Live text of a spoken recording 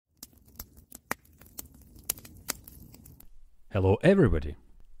Hello everybody!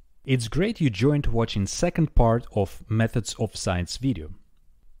 It's great you joined watching second part of Methods of Science video.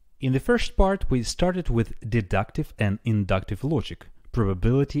 In the first part we started with deductive and inductive logic,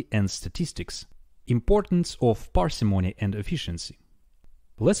 probability and statistics, importance of parsimony and efficiency.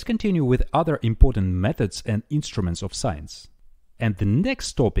 Let's continue with other important methods and instruments of science. And the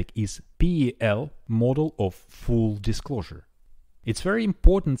next topic is PEL, model of full disclosure. It's a very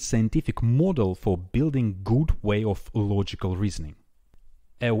important scientific model for building good way of logical reasoning.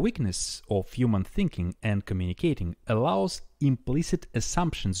 A weakness of human thinking and communicating allows implicit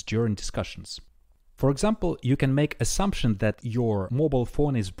assumptions during discussions. For example, you can make assumption that your mobile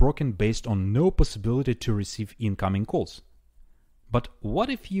phone is broken based on no possibility to receive incoming calls. But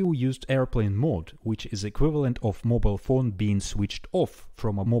what if you used airplane mode, which is equivalent of mobile phone being switched off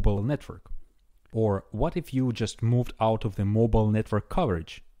from a mobile network? Or what if you just moved out of the mobile network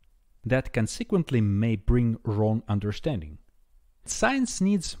coverage? That consequently may bring wrong understanding. Science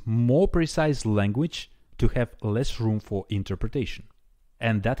needs more precise language to have less room for interpretation.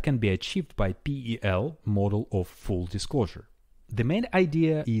 And that can be achieved by PEL, model of full disclosure. The main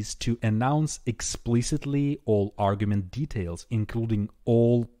idea is to announce explicitly all argument details, including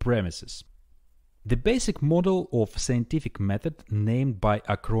all premises. The basic model of scientific method named by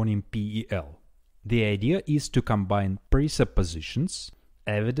acronym PEL. The idea is to combine presuppositions,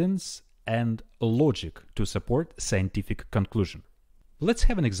 evidence, and logic to support scientific conclusion. Let's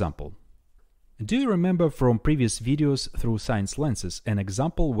have an example. Do you remember from previous videos through science lenses an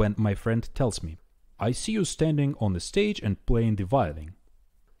example when my friend tells me, "I see you standing on the stage and playing the violin"?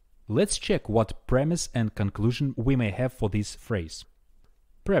 Let's check what premise and conclusion we may have for this phrase.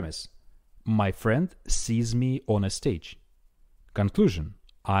 Premise: my friend sees me on a stage. Conclusion: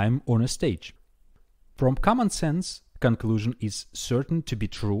 I'm on a stage. From common sense, conclusion is certain to be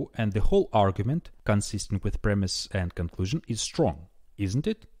true and the whole argument, consistent with premise and conclusion, is strong, isn't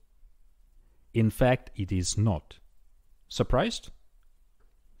it? In fact, it is not. Surprised?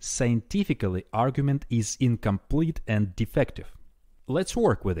 Scientifically, argument is incomplete and defective. Let's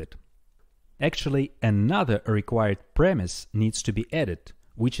work with it. Actually, another required premise needs to be added,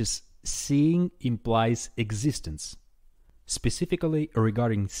 which is seeing implies existence. Specifically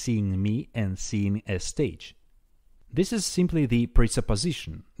regarding seeing me and seeing a stage. This is simply the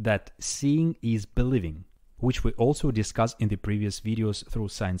presupposition that seeing is believing, which we also discussed in the previous videos through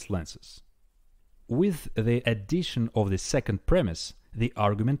science lenses. With the addition of the second premise, the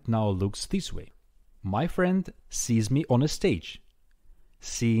argument now looks this way. My friend sees me on a stage.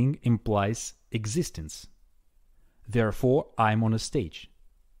 Seeing implies existence. Therefore, I'm on a stage.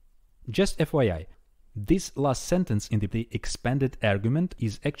 Just FYI, this last sentence in the expanded argument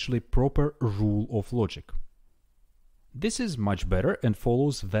is actually proper rule of logic. This is much better and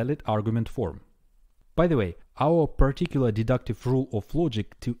follows valid argument form. By the way, our particular deductive rule of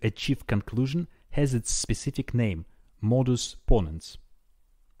logic to achieve conclusion has its specific name, modus ponens.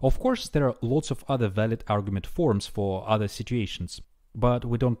 Of course, there are lots of other valid argument forms for other situations, but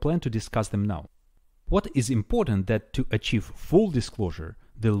we don't plan to discuss them now. What is important that to achieve full disclosure,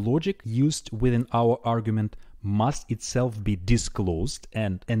 the logic used within our argument must itself be disclosed,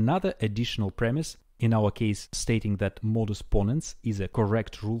 and another additional premise, in our case stating that modus ponens is a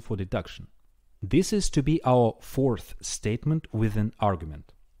correct rule for deduction. This is to be our fourth statement within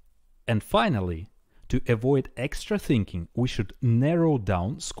argument. And finally, to avoid extra thinking, we should narrow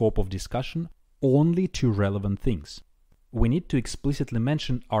down scope of discussion only to relevant things. We need to explicitly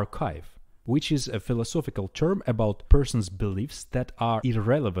mention archive, which is a philosophical term about person's beliefs that are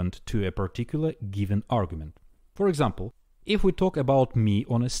irrelevant to a particular given argument. For example, if we talk about me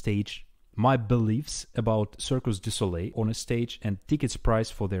on a stage, my beliefs about Cirque du Soleil on a stage and tickets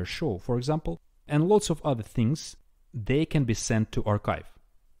price for their show, for example, and lots of other things, they can be sent to archive.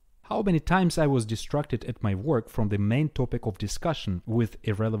 How many times I was distracted at my work from the main topic of discussion with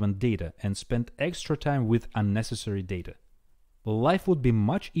irrelevant data and spent extra time with unnecessary data. Life would be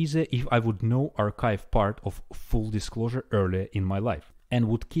much easier if I would know archive part of full disclosure earlier in my life and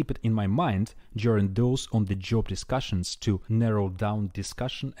would keep it in my mind during those on-the-job discussions to narrow down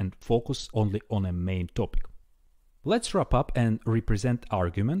discussion and focus only on a main topic. Let's wrap up and represent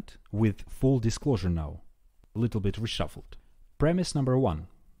argument with full disclosure now. A little bit reshuffled. Premise number 1.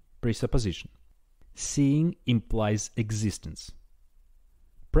 Presupposition. Seeing implies existence.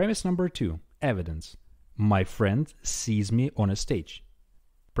 Premise number 2. Evidence. My friend sees me on a stage.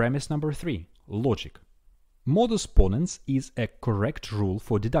 Premise number 3. Logic. Modus ponens is a correct rule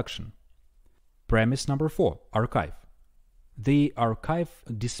for deduction. Premise number 4. Archive. The archive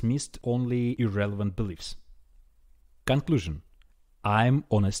dismissed only irrelevant beliefs. Conclusion. I'm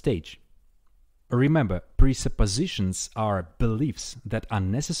on a stage. Remember, presuppositions are beliefs that are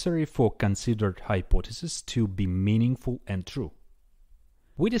necessary for considered hypotheses to be meaningful and true.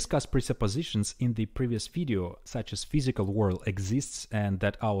 We discussed presuppositions in the previous video, such as physical world exists and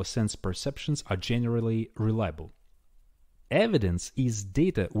that our sense perceptions are generally reliable. Evidence is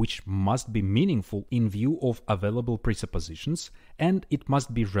data which must be meaningful in view of available presuppositions, and it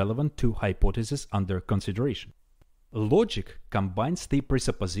must be relevant to hypotheses under consideration. Logic combines the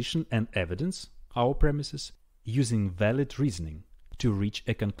presupposition and evidence, our premises, using valid reasoning to reach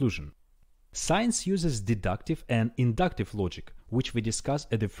a conclusion. Science uses deductive and inductive logic, which we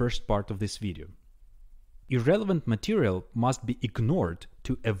discussed at the first part of this video. Irrelevant material must be ignored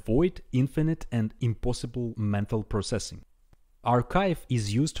to avoid infinite and impossible mental processing. Archive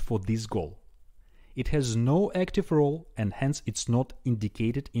is used for this goal. It has no active role and hence it's not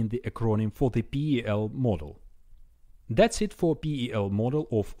indicated in the acronym for the PEL model. That's it for PEL model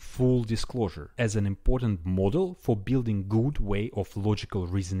of full disclosure as an important model for building good way of logical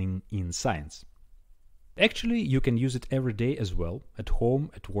reasoning in science. Actually, you can use it every day as well, at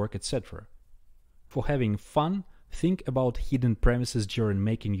home, at work, etc. For having fun, think about hidden premises during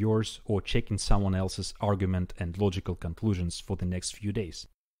making yours or checking someone else's argument and logical conclusions for the next few days.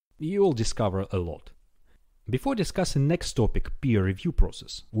 You will discover a lot. Before discussing next topic, peer review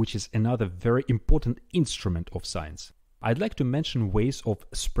process, which is another very important instrument of science, I'd like to mention ways of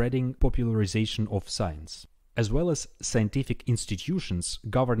spreading popularization of science, as well as scientific institutions,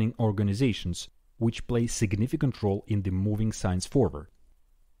 governing organizations, which play significant role in the moving science forward.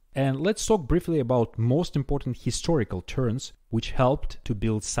 And let's talk briefly about most important historical turns which helped to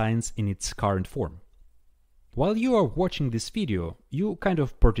build science in its current form. While you are watching this video, you kind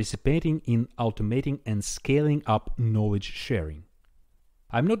of participating in automating and scaling up knowledge sharing.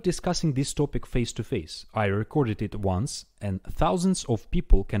 I'm not discussing this topic face to face. I recorded it once and thousands of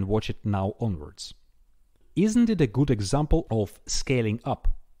people can watch it now onwards. Isn't it a good example of scaling up?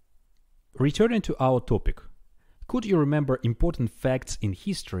 Returning to our topic, could you remember important facts in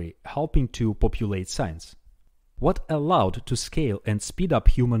history helping to populate science? What allowed to scale and speed up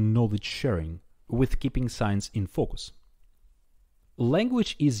human knowledge sharing with keeping science in focus?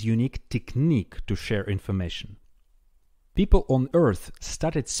 Language is a unique technique to share information. People on Earth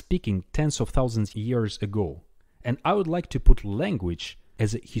started speaking tens of thousands of years ago, and I would like to put language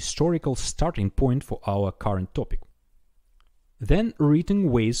as a historical starting point for our current topic. Then written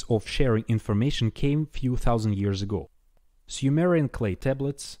ways of sharing information came few thousand years ago. Sumerian clay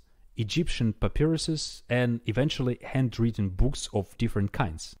tablets, Egyptian papyruses, and eventually handwritten books of different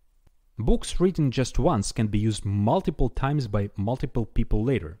kinds. Books written just once can be used multiple times by multiple people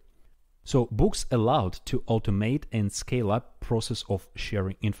later. So books allowed to automate and scale up process of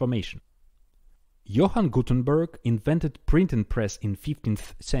sharing information. Johann Gutenberg invented printing press in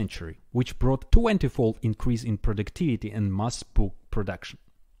 15th century, which brought 20-fold increase in productivity and mass book production.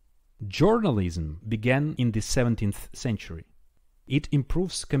 Journalism began in the 17th century. It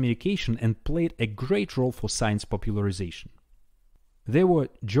improves communication and played a great role for science popularization. There were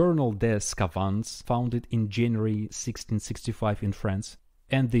Journal des Savants, founded in January 1665 in France,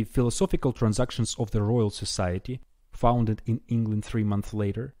 and the Philosophical Transactions of the Royal Society, founded in England 3 months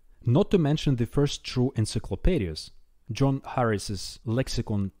later, not to mention the first true encyclopedias, John Harris's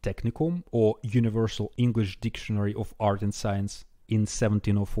Lexicon Technicum or Universal English Dictionary of Art and Science in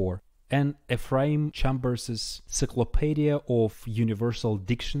 1704, and Ephraim Chambers's Cyclopedia of Universal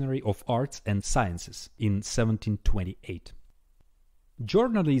Dictionary of Arts and Sciences in 1728.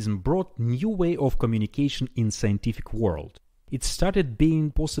 Journalism brought new way of communication in scientific world. It started being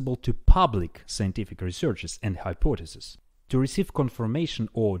possible to public scientific researches and hypotheses, to receive confirmation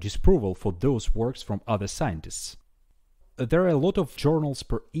or disapproval for those works from other scientists. There are a lot of journals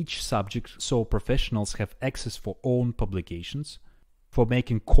per each subject, so professionals have access for own publications, for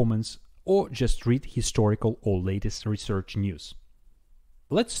making comments, or just read historical or latest research news.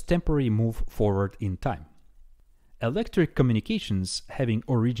 Let's temporarily move forward in time. Electric communications, having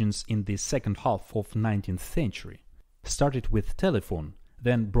origins in the second half of 19th century, started with telephone,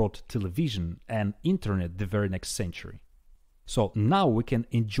 then brought television and internet the very next century. So now we can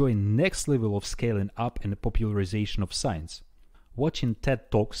enjoy next level of scaling up and popularization of science. Watching TED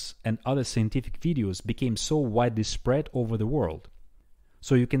Talks and other scientific videos became so widely spread over the world.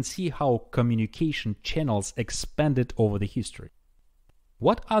 So you can see how communication channels expanded over the history.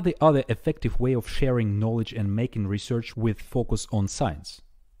 What are the other effective way of sharing knowledge and making research with focus on science?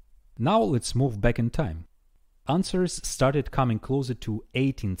 Now let's move back in time. Answers started coming closer to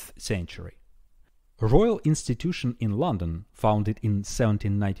 18th century. Royal Institution in London, founded in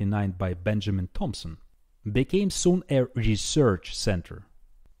 1799 by Benjamin Thompson, became soon a research center.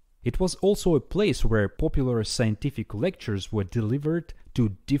 It was also a place where popular scientific lectures were delivered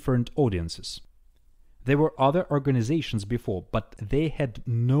to different audiences. There were other organizations before, but they had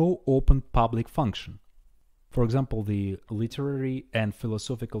no open public function. For example, the Literary and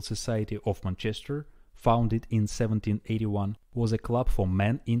Philosophical Society of Manchester, founded in 1781, was a club for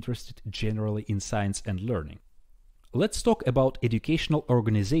men interested generally in science and learning. Let's talk about educational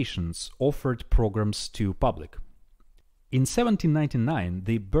organizations offered programs to public. In 1799,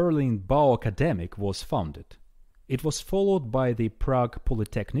 the Berlin Bauakademik was founded. It was followed by the Prague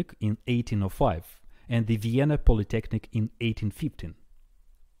Polytechnic in 1805 and the Vienna Polytechnic in 1815.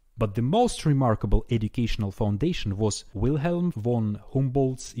 But the most remarkable educational foundation was Wilhelm von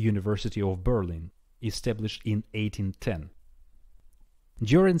Humboldt's University of Berlin, established in 1810.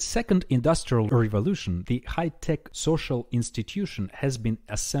 During Second Industrial Revolution, the high-tech social institution has been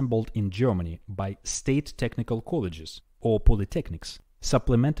assembled in Germany by state technical colleges, or polytechnics,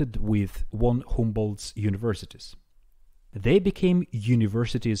 supplemented with von Humboldt's universities. They became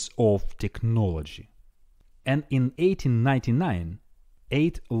universities of technology. And in 1899,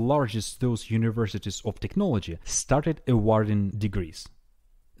 8 largest those universities of technology started awarding degrees.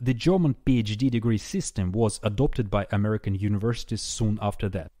 The German PhD degree system was adopted by American universities soon after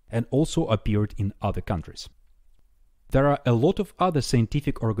that, and also appeared in other countries. There are a lot of other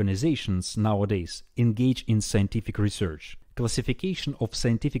scientific organizations nowadays engaged in scientific research, classification of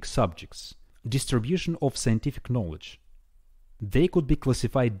scientific subjects, distribution of scientific knowledge. They could be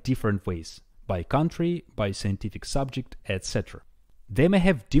classified different ways, by country, by scientific subject, etc. They may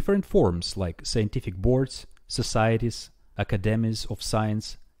have different forms like scientific boards, societies, academies of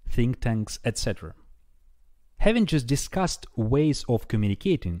science, think tanks, etc. Having just discussed ways of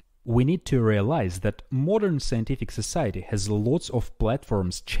communicating, we need to realize that modern scientific society has lots of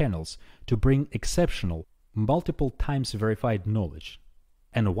platforms, channels to bring exceptional, multiple times verified knowledge.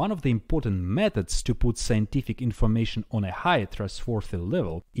 And one of the important methods to put scientific information on a high trustworthy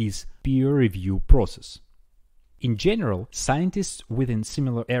level is peer review process. In general, scientists within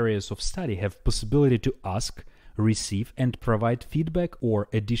similar areas of study have possibility to ask, receive and provide feedback or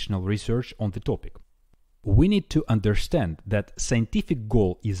additional research on the topic. We need to understand that scientific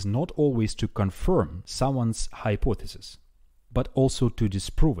goal is not always to confirm someone's hypothesis, but also to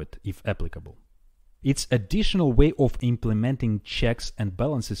disprove it if applicable. It's additional way of implementing checks and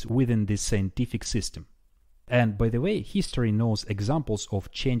balances within this scientific system. And by the way, history knows examples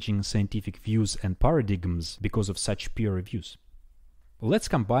of changing scientific views and paradigms because of such peer reviews. Let's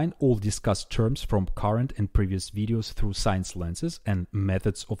combine all discussed terms from current and previous videos through science lenses and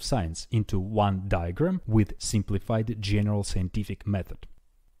methods of science into one diagram with simplified general scientific method.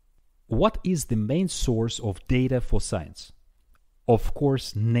 What is the main source of data for science? Of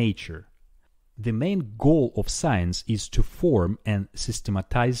course, nature. The main goal of science is to form and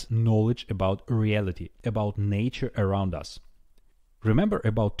systematize knowledge about reality, about nature around us. Remember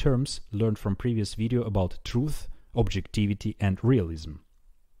about terms learned from previous video about truth, objectivity and realism.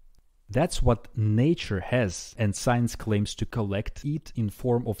 That's what nature has, and science claims to collect it in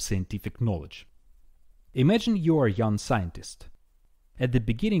form of scientific knowledge. Imagine you are a young scientist. At the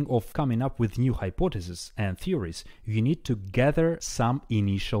beginning of coming up with new hypotheses and theories, you need to gather some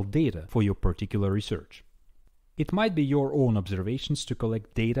initial data for your particular research. It might be your own observations to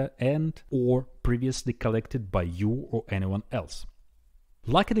collect data and/or previously collected by you or anyone else.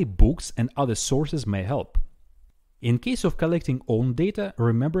 Luckily, books and other sources may help. In case of collecting own data,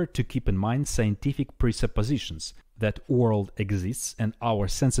 remember to keep in mind scientific presuppositions that world exists and our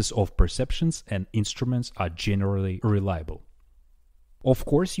senses of perceptions and instruments are generally reliable. Of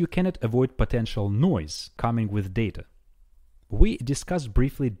course, you cannot avoid potential noise coming with data. We discussed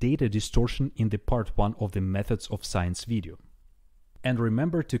briefly data distortion in the part 1 of the Methods of Science video. And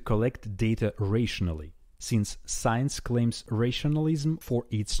remember to collect data rationally, since science claims rationalism for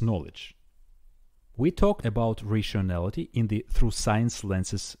its knowledge. We talked about rationality in the Through Science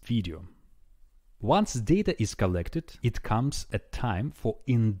Lenses video. Once data is collected, it comes a time for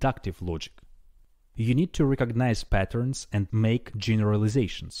inductive logic. You need to recognize patterns and make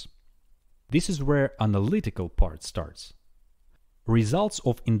generalizations. This is where analytical part starts. Results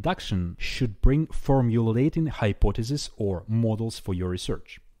of induction should bring formulating hypotheses or models for your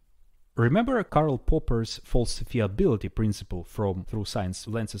research. Remember Karl Popper's falsifiability principle from Through Science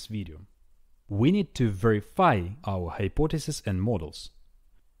Lenses video. We need to verify our hypotheses and models.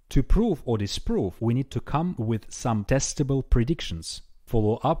 To prove or disprove, we need to come with some testable predictions,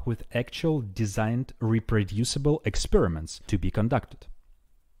 follow up with actual designed reproducible experiments to be conducted.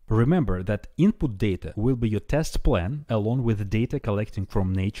 Remember that input data will be your test plan along with data collecting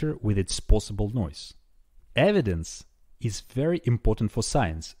from nature with its possible noise. Evidence is very important for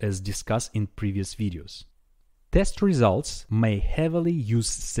science, as discussed in previous videos. Test results may heavily use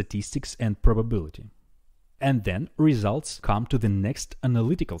statistics and probability. And then results come to the next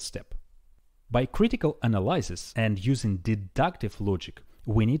analytical step. By critical analysis and using deductive logic,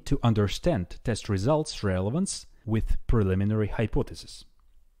 we need to understand test results' relevance with preliminary hypothesis.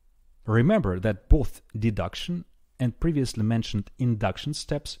 Remember that both deduction and previously mentioned induction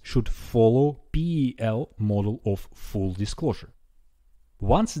steps should follow PEL model of full disclosure.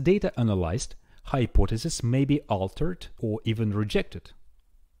 Once data analyzed, hypotheses may be altered or even rejected.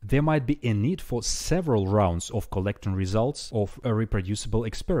 There might be a need for several rounds of collecting results of reproducible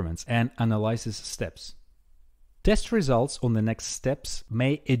experiments and analysis steps. Test results on the next steps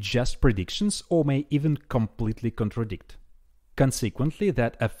may adjust predictions or may even completely contradict. Consequently,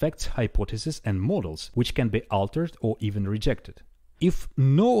 that affects hypotheses and models, which can be altered or even rejected. If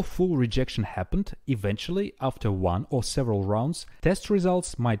no full rejection happened, eventually, after one or several rounds, test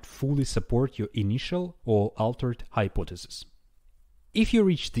results might fully support your initial or altered hypothesis. If you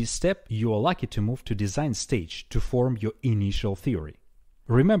reach this step, you are lucky to move to design stage to form your initial theory.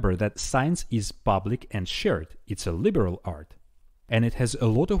 Remember that science is public and shared, it's a liberal art. And it has a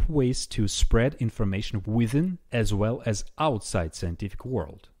lot of ways to spread information within as well as outside scientific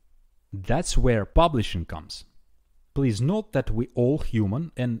world. That's where publishing comes. Please note that we're all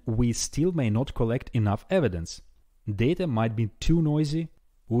human and we still may not collect enough evidence. Data might be too noisy,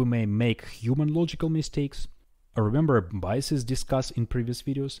 we may make human logical mistakes, remember biases discussed in previous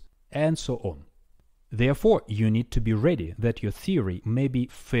videos, and so on. Therefore, you need to be ready that your theory may be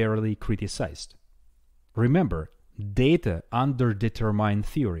fairly criticized. Remember, data underdetermine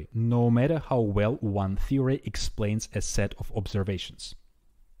theory, no matter how well one theory explains a set of observations.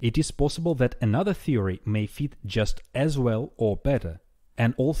 It is possible that another theory may fit just as well or better,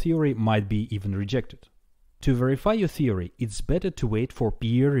 and all theory might be even rejected. To verify your theory, it's better to wait for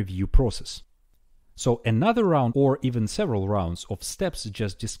peer review process. So another round or even several rounds of steps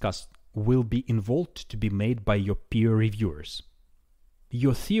just discussed will be involved to be made by your peer reviewers.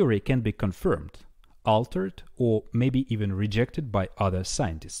 Your theory can be confirmed, altered, or maybe even rejected by other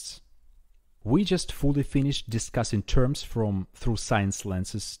scientists. We just fully finished discussing terms from Through Science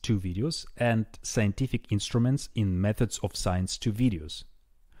Lenses 2 videos and Scientific Instruments in Methods of Science 2 videos.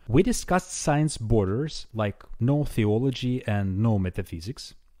 We discussed science borders like no theology and no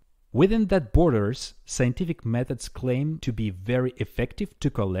metaphysics. Within that borders, scientific methods claim to be very effective to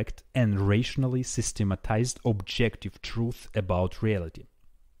collect and rationally systematized objective truth about reality.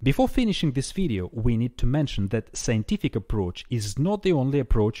 Before finishing this video, we need to mention that scientific approach is not the only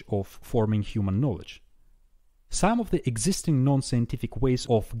approach of forming human knowledge. Some of the existing non-scientific ways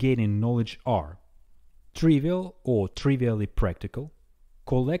of gaining knowledge are trivial or trivially practical,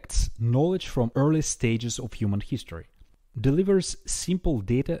 collects knowledge from early stages of human history, delivers simple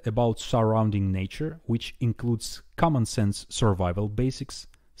data about surrounding nature, which includes common sense survival basics,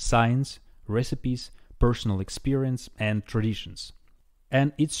 science, recipes, personal experience, and traditions.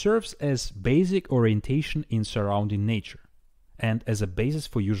 And it serves as basic orientation in surrounding nature, and as a basis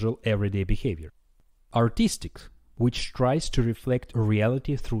for usual everyday behavior. Artistic, which tries to reflect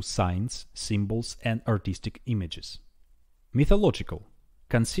reality through signs, symbols, and artistic images. Mythological,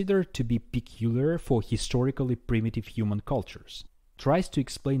 considered to be peculiar for historically primitive human cultures, tries to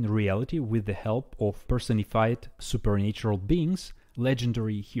explain reality with the help of personified supernatural beings,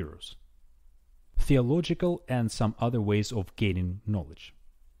 legendary heroes. Theological and some other ways of gaining knowledge.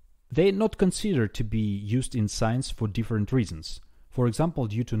 They are not considered to be used in science for different reasons. For example,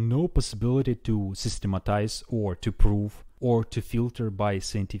 due to no possibility to systematize or to prove or to filter by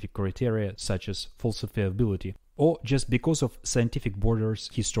scientific criteria such as falsifiability, or just because of scientific borders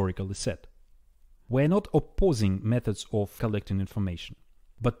historically set. We are not opposing methods of collecting information,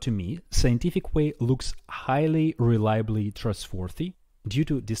 but to me, scientific way looks highly reliably trustworthy due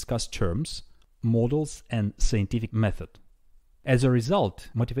to discussed terms, models, and scientific method. As a result,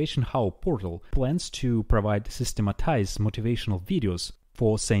 MotivationHow portal plans to provide systematized motivational videos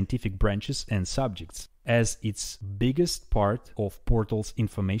for scientific branches and subjects as its biggest part of portal's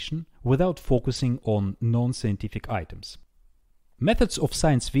information without focusing on non-scientific items. Methods of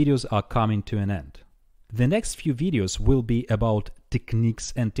Science videos are coming to an end. The next few videos will be about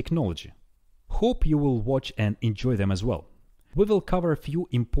techniques and technology. Hope you will watch and enjoy them as well. We will cover a few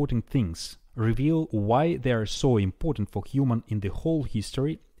important things, reveal why they are so important for human in the whole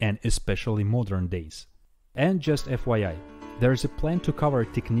history and especially modern days. And just FYI, there is a plan to cover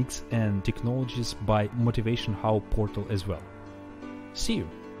techniques and technologies by MotivationHow portal as well. See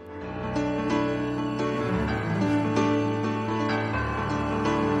you!